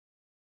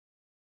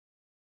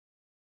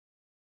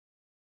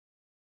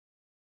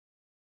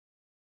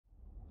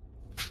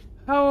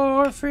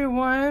Hello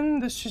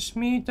everyone, this is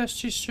me,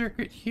 Dusty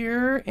Circuit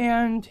here,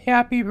 and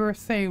happy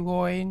birthday,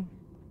 Loyd.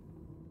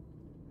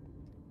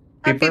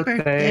 Happy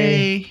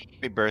birthday.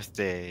 Happy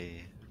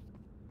birthday.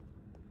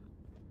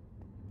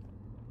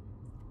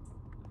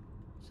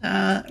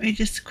 Let me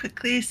just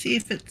quickly see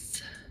if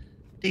it's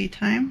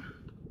daytime.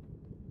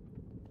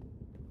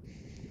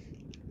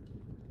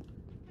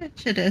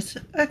 It is.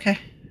 Okay.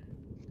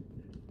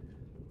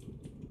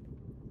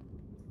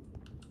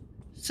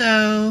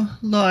 So,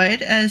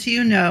 Loyd, as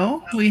you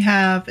know, we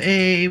have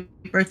a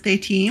birthday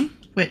team,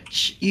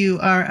 which you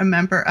are a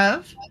member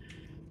of.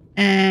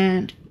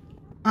 And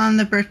on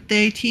the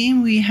birthday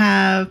team, we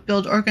have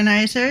build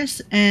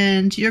organizers,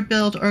 and your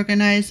build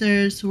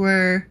organizers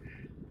were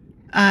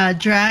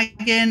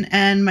Dragon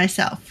and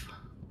myself.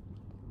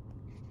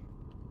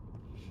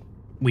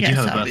 We do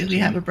have a birthday we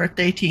have a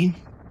birthday team.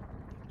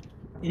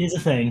 It is a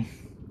thing.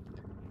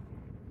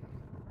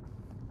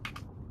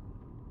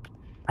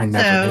 I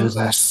never knew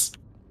this.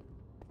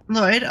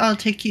 Loyd, I'll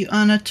take you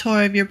on a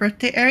tour of your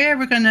birthday area.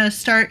 We're going to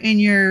start in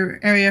your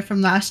area from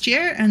last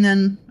year, and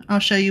then I'll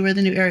show you where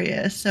the new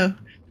area is. So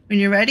when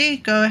you're ready,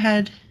 go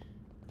ahead.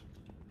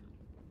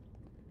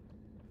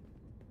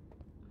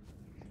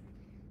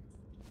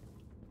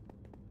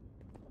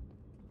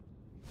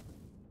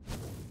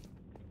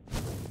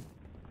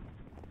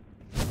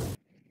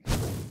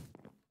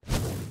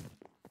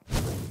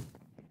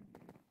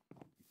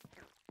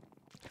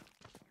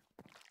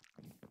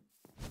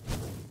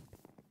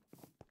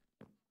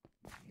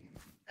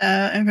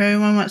 If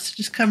everyone wants to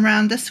just come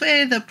around this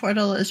way, the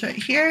portal is right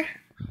here.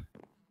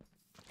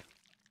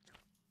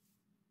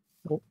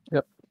 Oh,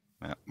 yep.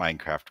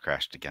 Minecraft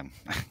crashed again.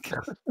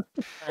 Oh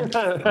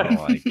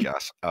my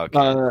gosh.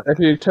 Okay. If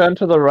you turn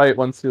to the right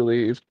once you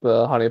leave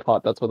the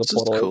honeypot, that's where the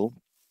portal is. Cool.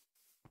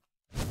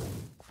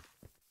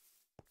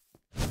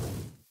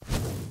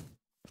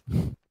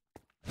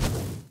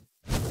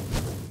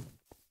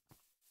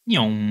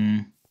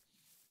 Yum.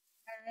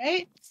 All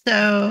right,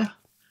 so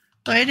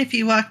Loyd, if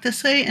you walk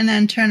this way and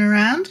then turn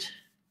around,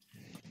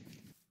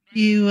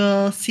 you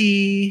will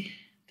see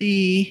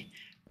the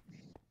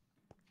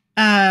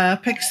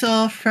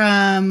pixel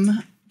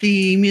from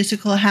the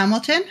musical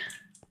Hamilton.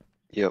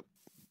 Yep.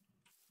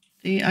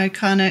 The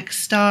iconic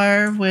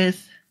star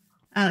with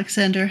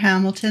Alexander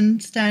Hamilton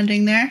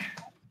standing there.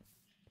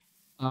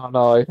 I don't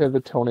know, I hear the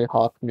Tony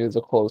Hawk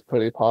musical is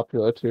pretty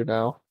popular too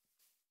now.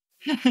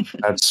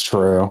 That's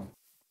true.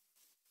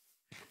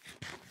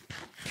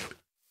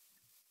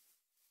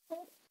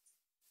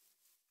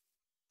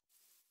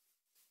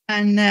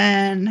 And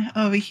then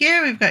over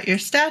here, we've got your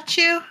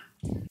statue.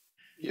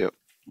 Yep.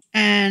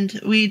 And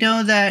we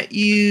know that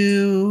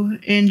you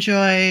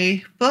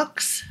enjoy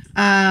books.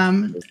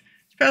 It's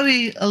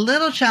probably a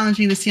little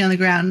challenging to see on the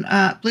ground.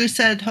 Blue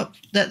said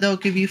that they'll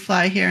give you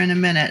fly here in a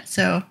minute.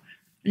 So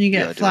when you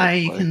get fly,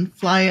 you can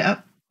fly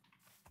up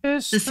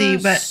to see.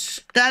 But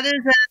that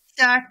is a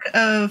stack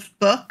of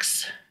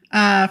books.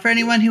 For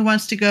anyone who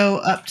wants to go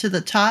up to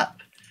the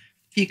top,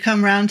 if you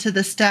come around to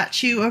the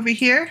statue over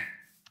here,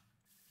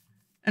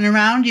 and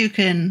around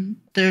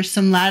there's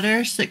some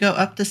ladders that go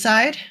up the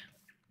side.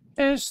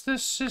 Is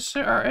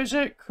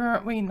it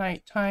currently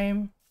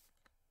nighttime?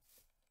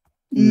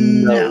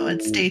 No,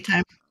 it's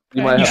daytime.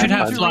 You should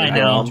have fly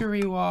now.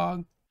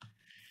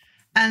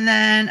 And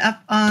then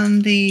up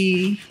on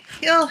the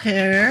hill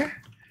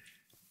here,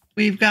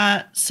 we've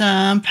got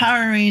some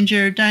Power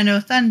Ranger Dino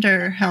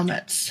Thunder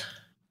helmets.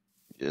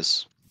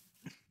 Yes.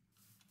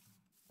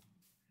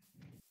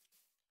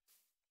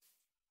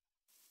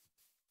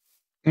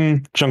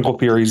 Jungle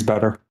Fury's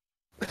better.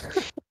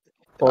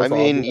 I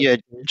mean, yeah,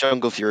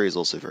 Jungle Fury is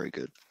also very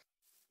good.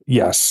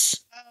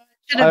 Yes.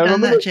 Should have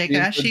done that, Jake. I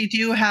actually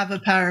do have a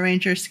Power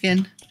Ranger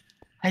skin.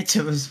 I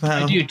do as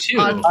well. I do too.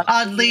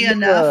 Oddly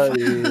enough.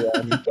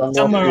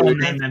 Somewhere on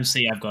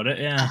MMC I've got it,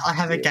 yeah. I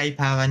have a gay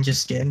Power Ranger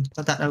skin.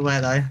 I don't know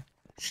where though.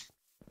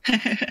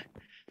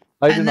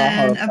 I do not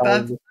have a Power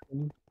Ranger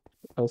skin.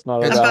 I was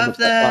not above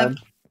the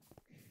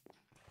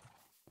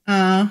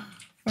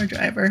poor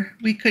driver.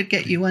 We could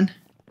get you one.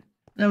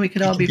 Then we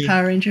could all be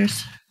Power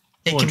Rangers.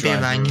 It can be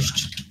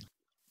arranged.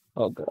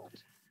 Oh god.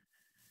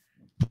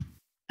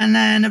 And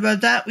then above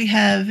that we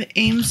have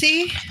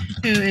Amesy,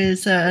 who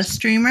is a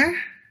streamer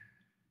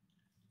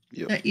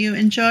that you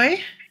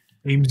enjoy.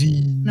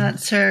 Amesy.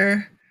 That's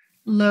her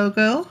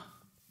logo.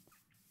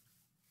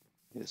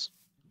 Yes.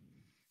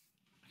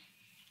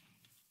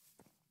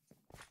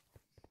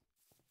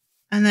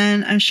 And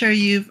then I'm sure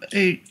you've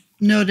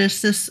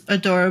noticed this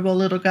adorable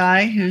little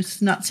guy who's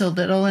not so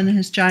little in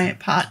his giant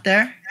pot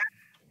there.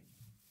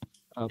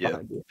 Yeah,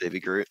 Baby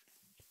Groot.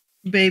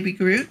 Baby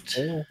Groot.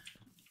 Oh.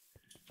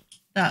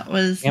 That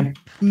was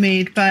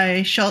made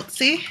by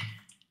Schultzy.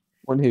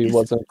 When he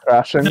wasn't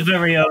crashing. The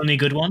very only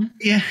good one.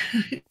 Yeah.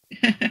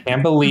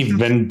 Can't believe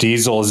Vin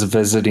Diesel is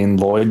visiting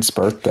Lloyd's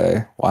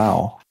birthday.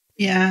 Wow.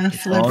 Yeah,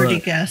 celebrity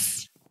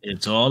guest.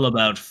 It's all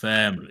about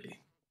family.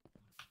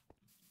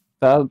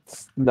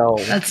 That's no.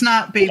 That's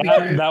not Baby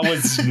Groot. That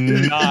was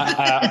not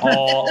at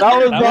all. That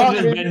was not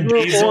wasn't Baby Vin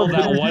Groot Diesel. or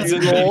That Vin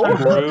wasn't Diesel. Baby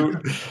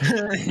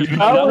Groot.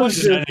 That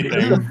wasn't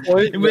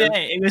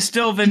anything. It was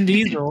still Vin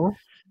Diesel.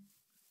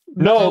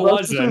 No, it that's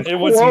wasn't. just It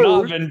was close.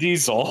 not Vin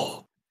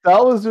Diesel.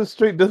 That was just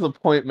straight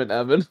disappointment,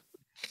 Evan.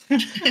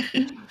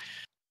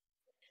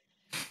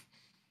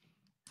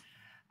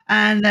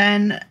 And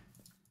then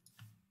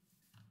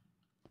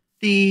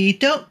the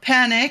Don't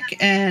Panic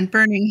and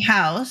Burning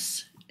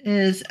House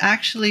is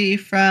actually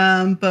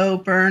from Bo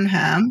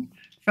Burnham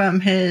from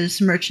his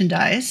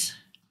merchandise.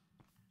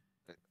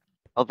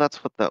 Oh,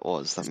 that's what that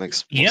was. That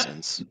makes more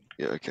sense.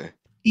 Yeah, okay.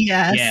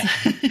 Yes.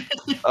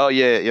 Oh,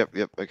 yeah, yep,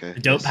 okay. The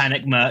Don't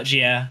Panic merch,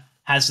 yeah.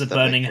 Has the That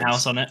burning makes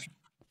house sense. on it.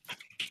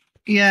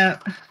 Yeah.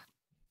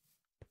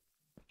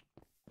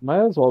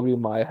 Might as well be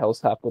my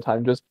house half the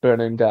time, just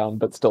burning down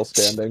but still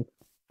standing.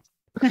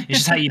 It's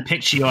just how you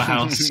picture your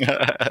house.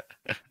 I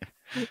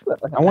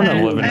want to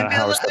live in I a feel-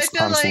 house I that's feel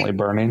constantly like-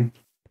 burning.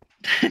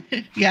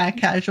 Yeah,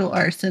 casual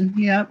arson.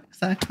 Yep,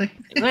 exactly.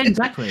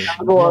 Exactly.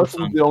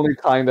 Arson's the only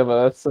kind of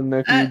arson.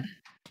 If you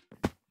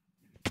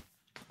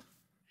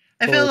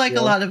I feel like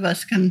a lot of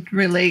us can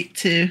relate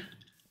to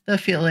the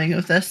feeling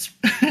of this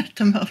at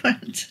the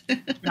moment.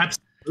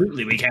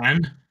 Absolutely, we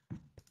can.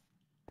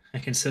 I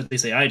can certainly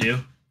say I do.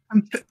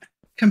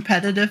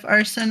 Competitive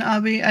arson,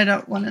 Abby? I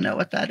don't want to know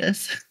what that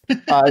is.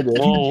 I do.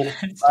 Well,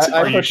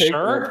 are you partake in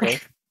sure?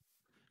 it,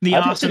 The I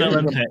Arson partake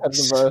in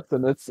Olympics.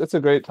 competitive arson. It's a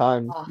great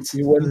time.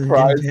 You win Olympics.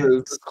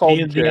 prizes. It's called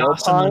The jail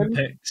Arson time.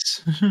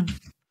 Olympics.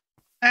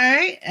 All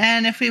right,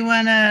 and if we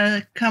want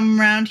to come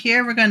around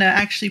here, we're going to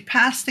actually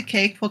pass the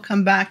cake. We'll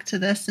come back to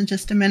this in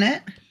just a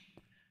minute.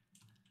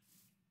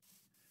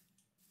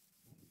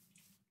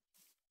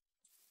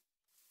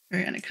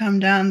 We're going to come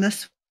down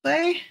this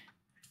way.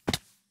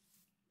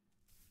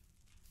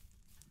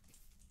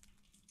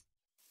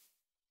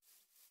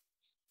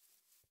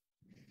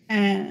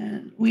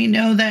 And we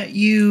know that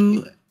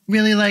you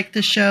really like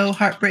the show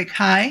Heartbreak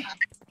High.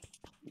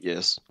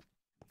 Yes.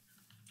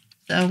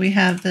 So we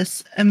have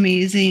this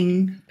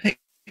amazing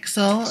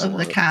pixel of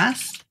the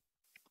cast.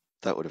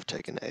 That would have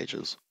taken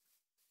ages.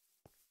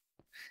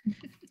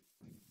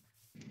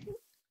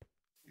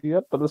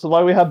 Yep, but this is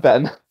why we have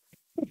Ben.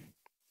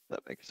 That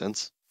makes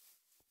sense.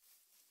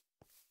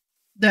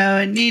 Though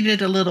it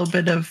needed a little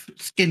bit of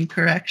skin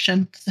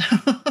correction. So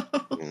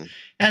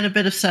had a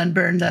bit of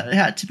sunburn that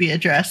had to be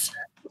addressed.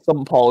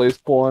 Some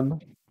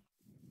polysporn.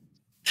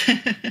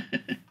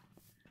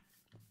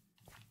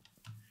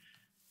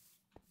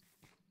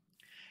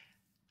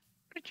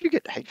 Did you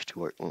get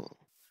H2O? Oh, I'm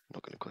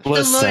not going to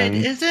question. So Loyd,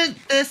 isn't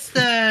this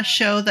the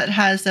show that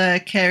has a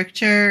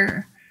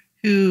character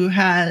who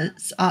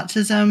has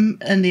autism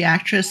and the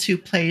actress who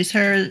plays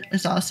her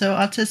is also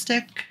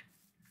autistic?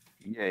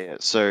 Yeah.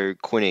 So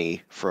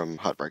Quinny from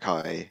Heartbreak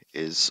High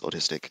is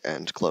autistic,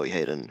 and Chloe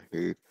Hayden,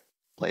 who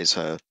plays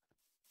her,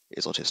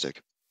 is autistic.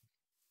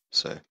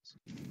 So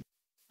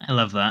I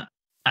love that.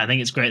 I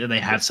think it's great that they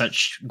have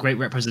such great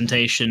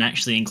representation,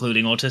 actually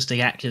including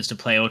autistic actors to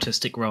play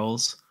autistic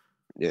roles.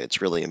 yeah,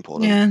 it's really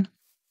important. Yeah,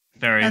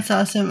 Very. that's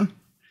awesome.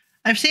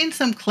 I've seen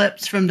some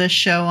clips from this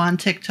show on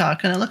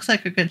TikTok, and it looks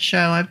like a good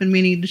show. I've been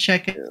meaning to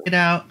check it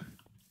out.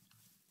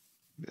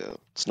 Yeah,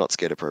 it's not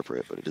skate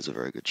appropriate, but it is a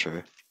very good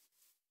show.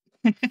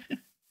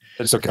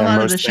 It's okay. A lot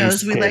of Most the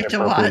shows things we like to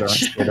skate-appropriate aren't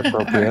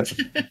watch.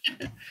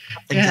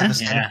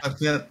 skate-appropriate. Yeah.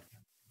 Appropriate.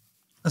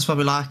 That's why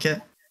we like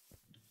it.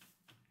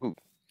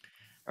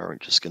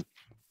 Orange skin.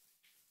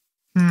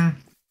 All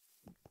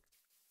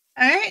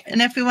right,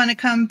 and if we want to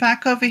come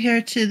back over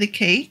here to the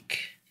cake,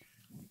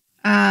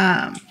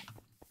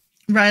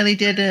 Riley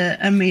did an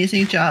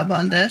amazing job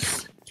on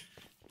this.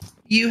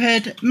 You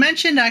had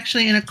mentioned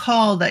actually in a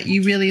call that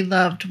you really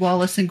loved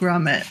Wallace and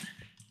Gromit.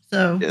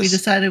 So we Yes.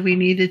 decided we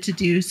needed to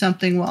do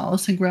something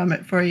Wallace and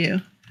Gromit for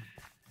you.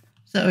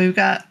 So we've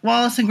got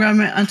Wallace and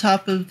Gromit on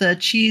top of the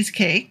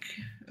cheesecake,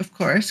 of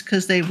course,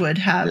 because they would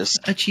have Yes.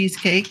 a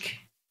cheesecake.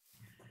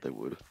 They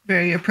would.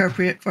 Very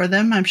appropriate for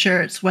them. I'm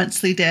sure it's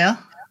Wensleydale.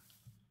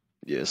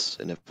 Yes,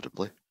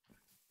 inevitably.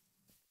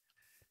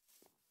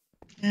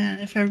 And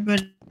if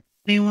everybody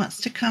wants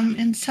to come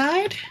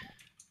inside.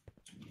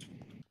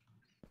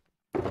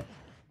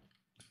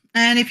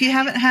 And if you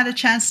haven't had a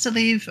chance to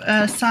leave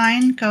a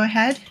sign, go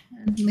ahead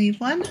and leave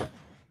one.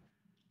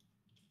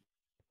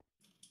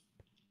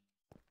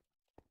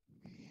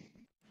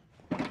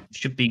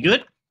 Should be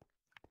good.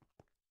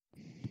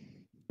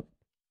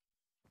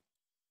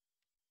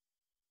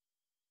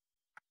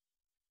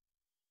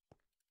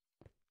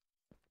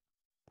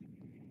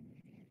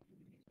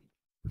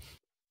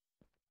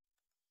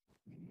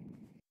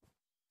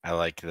 I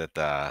like that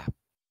the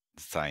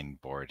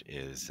signboard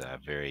is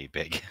very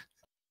big.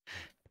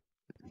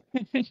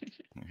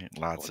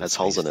 Lots It has of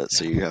holes in space it,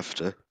 so there. you have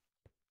to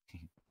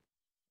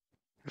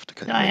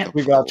kind of make up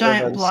We for got it.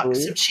 Giant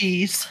blocks of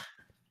cheese.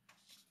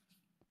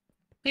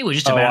 We were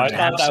just Oh, about I to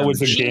thought have that some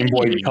was a Game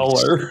Boy cheese.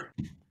 Color.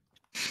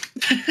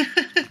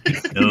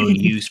 No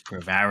use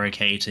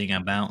prevaricating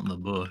about the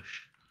bush.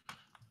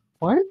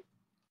 What?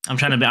 I was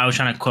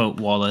trying to quote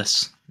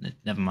Wallace.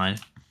 Never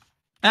mind.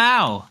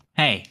 Ow!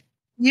 Hey.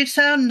 You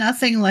sound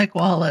nothing like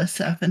Wallace,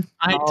 Evan.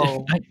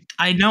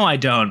 I know I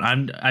don't.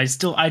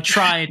 I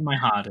tried my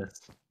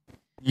hardest.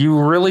 You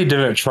really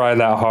didn't try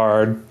that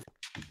hard.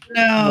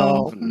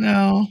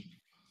 No.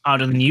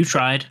 Harder than you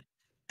tried.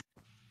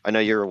 I know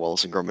you're a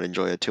Wallace and Gromit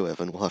enjoyer too,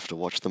 Evan. We'll have to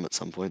watch them at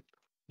some point.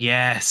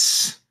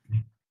 Yes.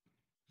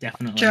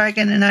 Definitely.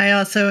 Dragon and I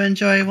also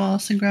enjoy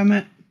Wallace and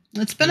Gromit.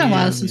 It's been a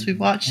while since we've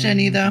watched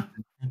any, though.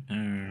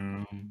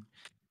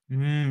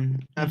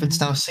 Evan's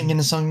now singing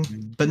a song,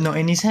 but not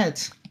in his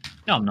head.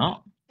 No, I'm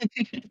not.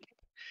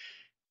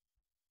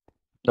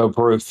 No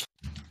proof.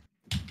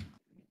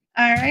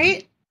 All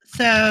right.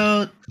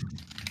 So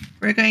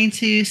we're going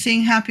to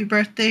sing happy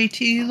birthday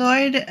to you,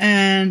 Loyd.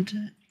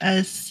 And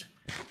as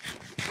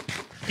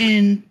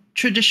in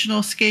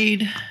traditional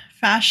Skade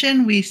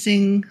fashion, we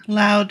sing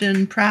loud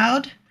and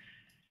proud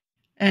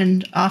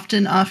and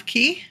often off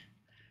key.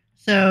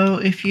 So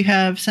if you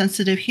have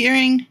sensitive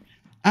hearing,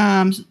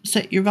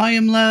 set your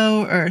volume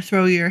low or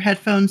throw your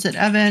headphones at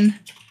Evan.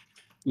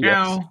 Yes.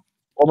 Ow.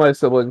 All my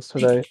siblings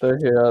today, they're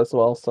here as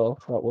well, so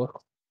that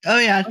works. Oh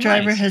yeah,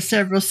 Driver nice. has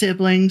several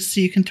siblings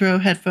you can throw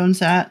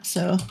headphones at,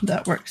 so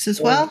that works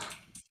as well.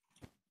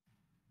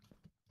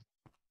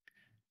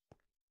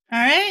 All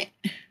right.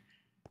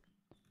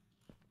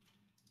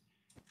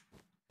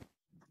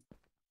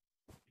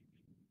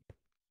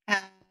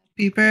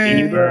 Happy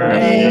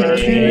birthday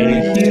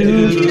to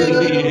you.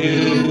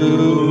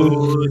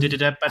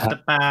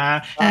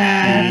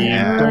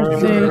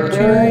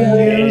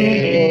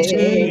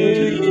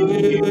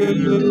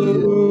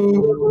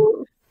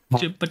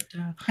 Happy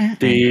birthday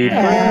to you.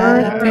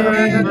 Happy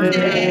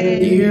birthday,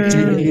 dear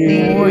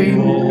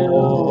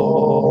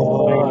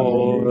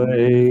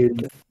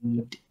Loyd.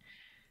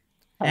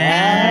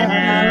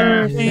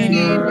 Happy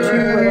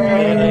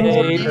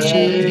birthday to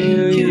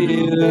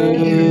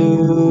you.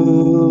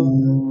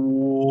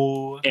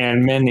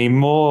 And many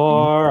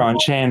more on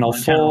Channel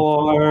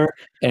 4.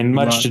 And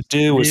much to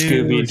do with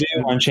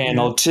Scooby-Doo on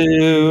Channel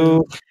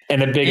 2.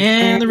 And a big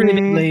And the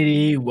Raven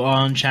Lady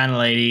on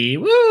Channel 80.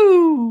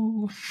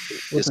 Woo!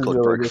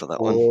 Discord broke for that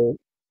one. Cool.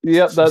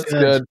 Yep, that's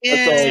good.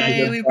 That's always a Yay,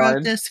 good we broke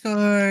sign.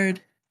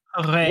 Discord.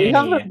 Hooray. We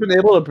haven't been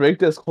able to break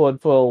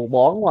Discord for a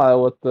long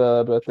while with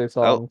the birthday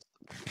songs.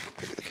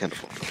 The candle.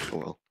 Oh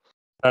well.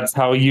 That's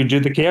how you do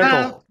the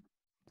candle.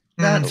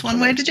 Well, that's one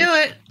way to do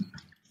it.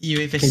 You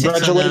either sit on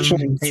them,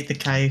 Congratulations. take the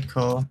cake,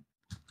 or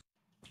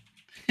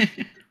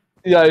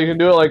Yeah, you can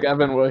do it like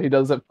Evan, where he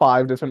does it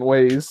 5 different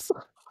ways.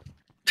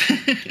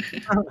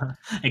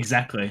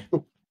 Exactly.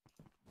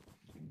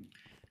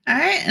 All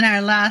right, and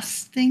our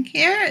last thing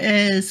here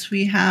is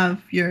we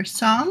have your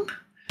song.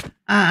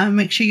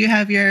 Make sure you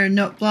have your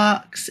note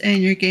blocks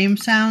and your game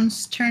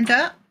sounds turned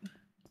up.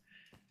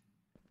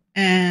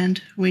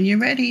 And when you're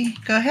ready,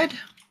 go ahead.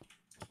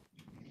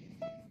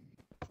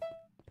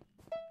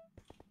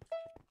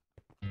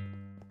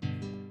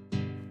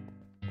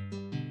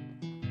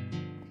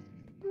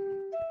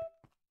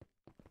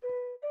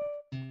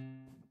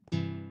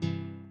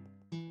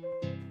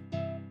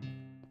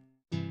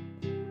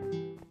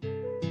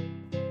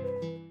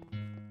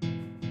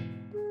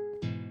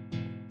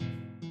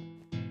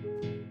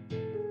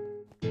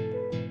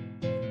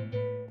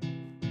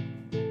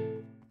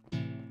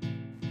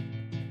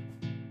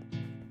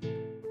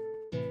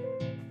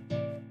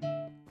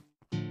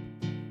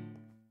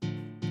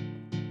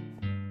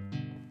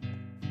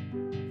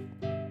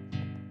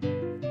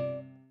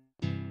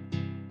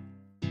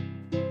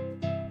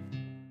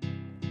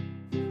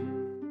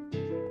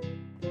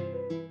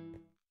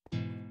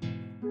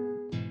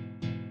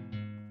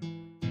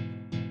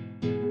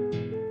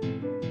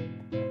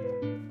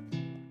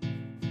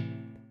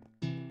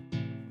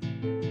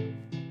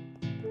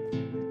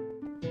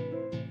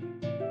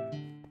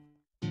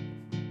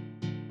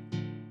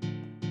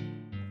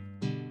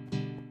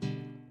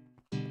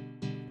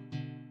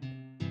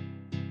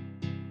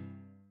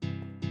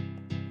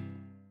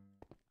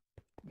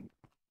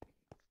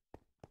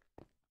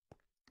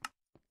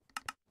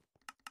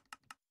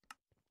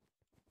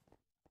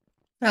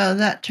 So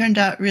that turned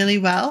out really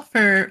well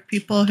for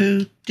people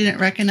who didn't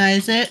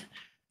recognize it.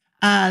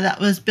 That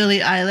was Billie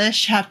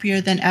Eilish,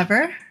 Happier Than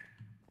Ever.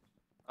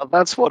 Oh,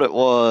 that's what it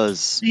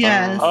was.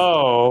 Yes.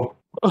 Oh.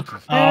 Oh,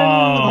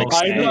 I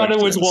thought it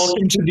was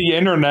Welcome to the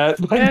Internet.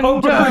 And, No,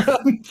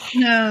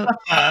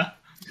 I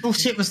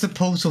thought it was the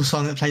Portal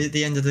song that played at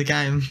the end of the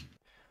game.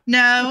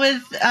 no.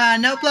 With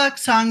note block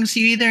songs,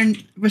 you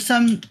need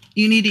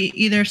to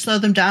either slow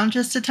them down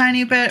just a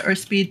tiny bit or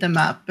speed them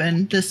up.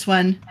 And this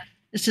one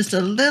is just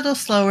a little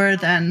slower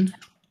than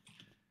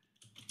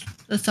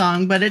the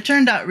song, but it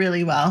turned out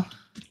really well.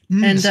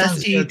 And sounds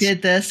Dusty good.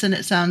 did this, and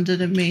it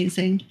sounded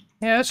amazing.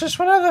 Yeah, it's just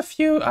one of the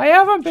few. I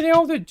haven't been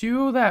able to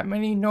do that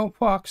many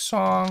Notebook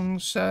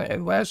songs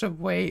as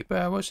of late,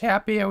 but I was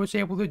happy I was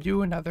able to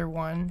do another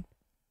one.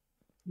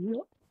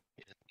 Thank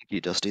you,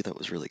 Dusty. That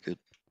was really good.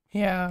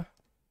 Yeah.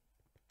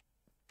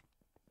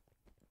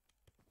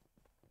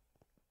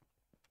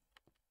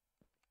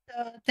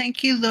 So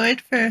thank you,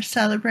 Loyd, for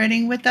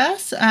celebrating with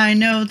us. I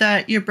know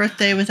that your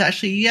birthday was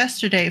actually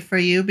yesterday for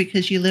you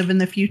because you live in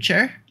the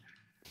future.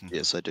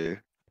 Yes, I do.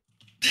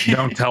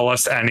 Don't tell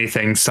us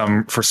anything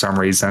for some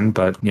reason,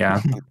 but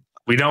yeah,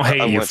 we don't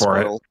hate you won't for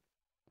it. spoil.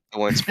 I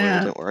won't spoil.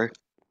 Yeah. Don't worry.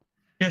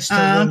 Just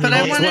but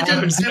I What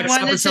happens I next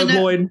wanted to episode,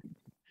 know, Loyd?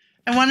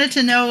 I wanted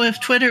to know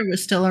if Twitter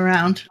was still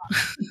around.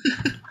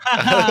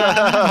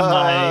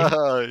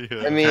 I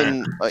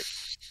mean,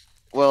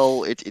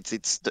 well,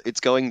 it's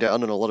going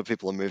down, and a lot of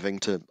people are moving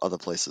to other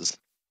places.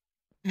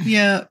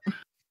 Yeah.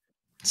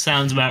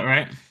 Sounds about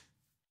right.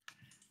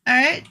 All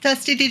right,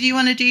 Dusty, did you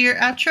want to do your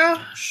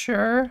outro?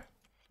 Sure.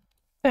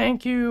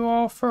 Thank you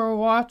all for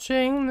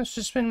watching. This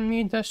has been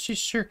me, Dusty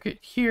Circuit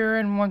here,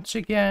 and once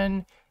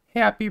again,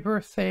 happy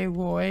birthday,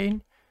 Loyd.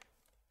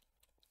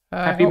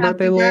 Happy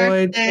birthday,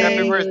 Loyd.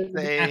 Happy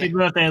birthday. Happy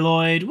birthday,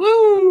 Loyd.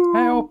 Woo!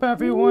 I hope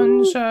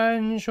everyone's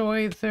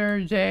enjoyed their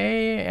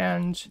day,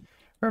 and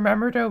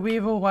remember to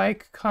leave a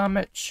like,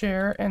 comment,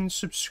 share, and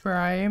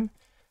subscribe.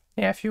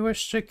 And if you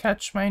wish to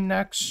catch my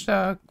next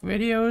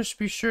videos,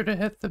 be sure to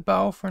hit the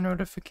bell for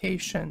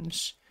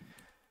notifications.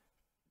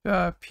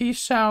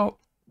 Peace out.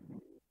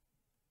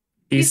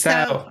 Peace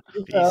out.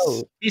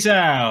 Peace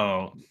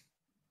out.